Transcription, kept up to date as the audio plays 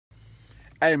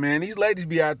Hey, man, these ladies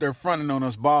be out there fronting on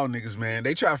us bald niggas, man.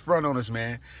 They try to front on us,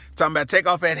 man. Talking about take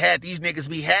off that hat. These niggas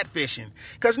be hat fishing.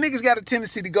 Because niggas got a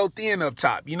tendency to go thin up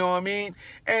top. You know what I mean?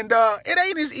 And it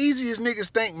ain't as easy as niggas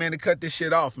think, man, to cut this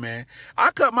shit off, man.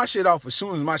 I cut my shit off as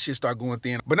soon as my shit start going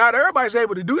thin. But not everybody's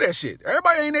able to do that shit.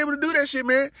 Everybody ain't able to do that shit,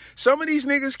 man. Some of these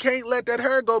niggas can't let that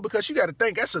hair go because you got to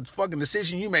think that's a fucking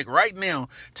decision you make right now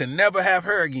to never have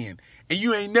hair again. And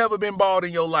you ain't never been bald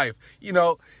in your life. You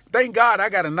know, thank God I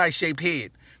got a nice shaped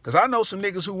head. Because I know some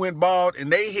niggas who went bald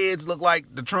and they heads look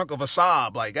like the trunk of a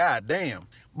Saab. Like, god damn.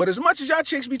 But as much as y'all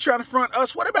chicks be trying to front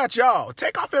us, what about y'all?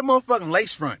 Take off that motherfucking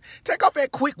lace front. Take off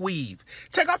that quick weave.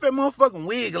 Take off that motherfucking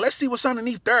wig and let's see what's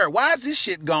underneath there. Why is this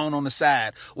shit gone on the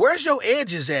side? Where's your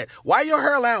edges at? Why your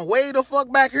hairline way the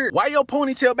fuck back here? Why your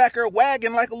ponytail back here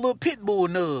wagging like a little pit bull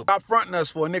nub? Stop fronting us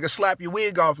for a nigga slap your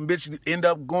wig off and bitch end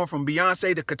up going from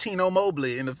Beyonce to Catino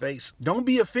Mobley in the face. Don't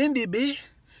be offended, bitch.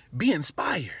 Be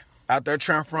inspired. Out there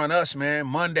trying to front us, man.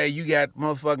 Monday, you got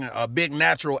motherfucking a big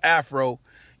natural afro.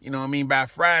 You know what I mean? By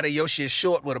Friday, your shit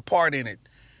short with a part in it.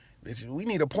 Bitch, we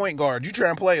need a point guard. You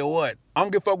trying to play or what? I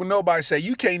don't give a fuck with nobody say.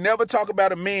 You can't never talk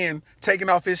about a man taking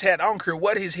off his hat. I don't care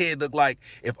what his head look like.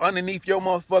 If underneath your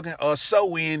motherfucking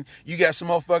sew-in, you got some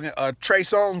motherfucking Trey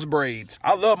Songz braids.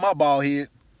 I love my bald head.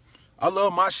 I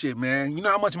love my shit, man. You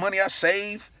know how much money I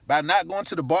save by not going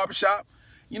to the barbershop?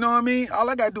 You know what I mean? All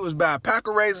I gotta do is buy a pack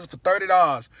of razors for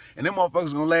 $30, and them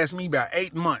motherfuckers gonna last me about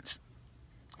 8 months.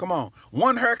 Come on.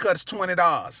 One haircut is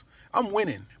 $20. I'm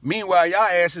winning. Meanwhile, y'all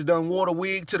asses done wore the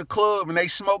wig to the club, and they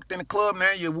smoked in the club.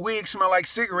 Now your wig smell like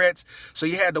cigarettes, so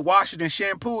you had to wash it and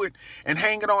shampoo it and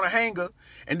hang it on a hanger,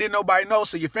 and then nobody knows,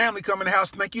 so your family come in the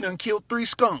house and think you done killed 3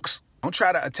 skunks. Don't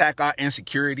try to attack our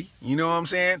insecurity. You know what I'm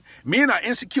saying? Men are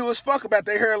insecure as fuck about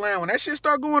their hairline. When that shit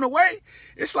start going away,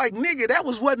 it's like, nigga, that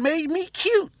was what made me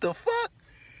cute. The fuck?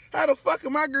 How the fuck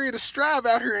am I going to strive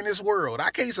out here in this world?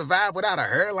 I can't survive without a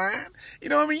hairline. You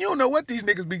know what I mean? You don't know what these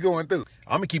niggas be going through.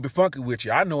 I'm going to keep it funky with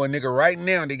you. I know a nigga right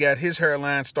now that got his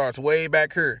hairline starts way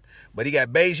back here. But he got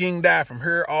Beijing dye from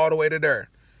here all the way to there.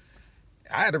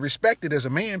 I had to respect it as a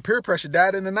man. Peer pressure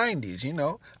died in the 90s, you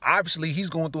know. Obviously, he's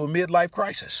going through a midlife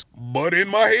crisis. But in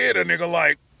my head, a nigga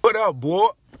like, what up, boy?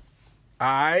 All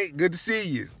right, good to see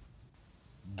you.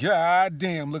 God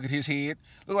damn, look at his head.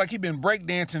 Look like he been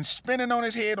breakdancing, spinning on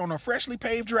his head on a freshly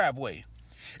paved driveway.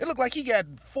 It looked like he got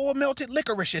 4 melted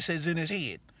licorices in his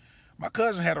head. My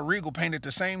cousin had a Regal painted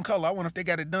the same color. I wonder if they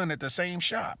got it done at the same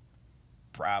shop.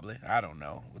 Probably. I don't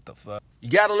know. What the fuck? You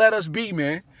gotta let us be,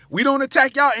 man. We don't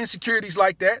attack y'all insecurities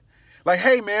like that. Like,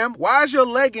 hey, ma'am, why is your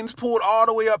leggings pulled all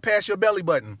the way up past your belly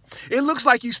button? It looks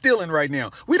like you stealing right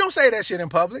now. We don't say that shit in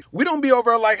public. We don't be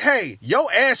over like, hey,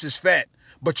 your ass is fat,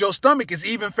 but your stomach is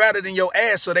even fatter than your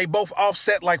ass, so they both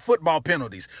offset like football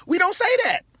penalties. We don't say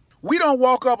that. We don't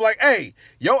walk up like, hey,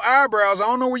 your eyebrows, I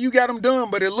don't know where you got them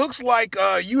done, but it looks like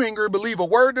you ain't gonna believe a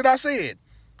word that I said.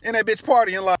 And that bitch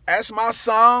partying like, that's my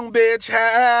song, bitch.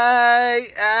 Hey,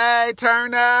 hey,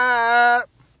 turn up.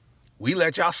 We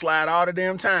let y'all slide all the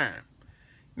damn time.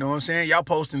 You know what I'm saying? Y'all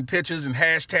posting pictures and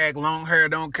hashtag long hair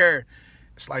don't care.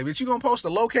 It's like, bitch, you gonna post a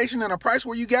location and a price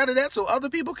where you got it at so other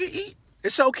people can eat?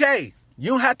 It's okay. You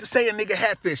don't have to say a nigga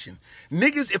hat fishing.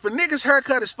 Niggas, if a nigga's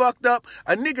haircut is fucked up,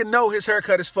 a nigga know his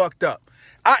haircut is fucked up.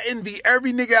 I envy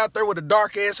every nigga out there with a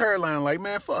dark ass hairline. Like,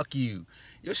 man, fuck you.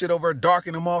 Your shit over dark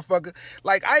in the motherfucker.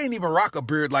 Like, I ain't even rock a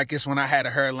beard like this when I had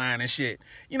a hairline and shit.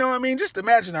 You know what I mean? Just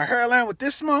imagine a hairline with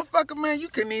this motherfucker, man. You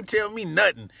couldn't even tell me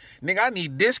nothing. Nigga, I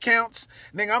need discounts.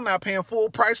 Nigga, I'm not paying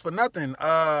full price for nothing.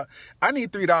 I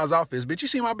need $3 off this, bitch. You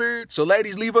see my beard? So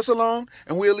ladies, leave us alone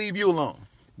and we'll leave you alone.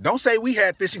 Don't say we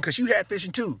hat fishing because you hat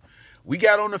fishing too. We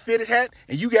got on a fitted hat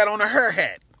and you got on a hair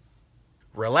hat.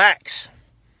 Relax.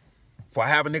 Before I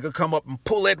have a nigga come up and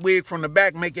pull that wig from the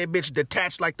back, make that bitch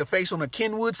detached like the face on a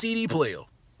Kenwood CD player.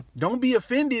 Don't be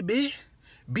offended, bitch.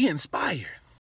 Be inspired.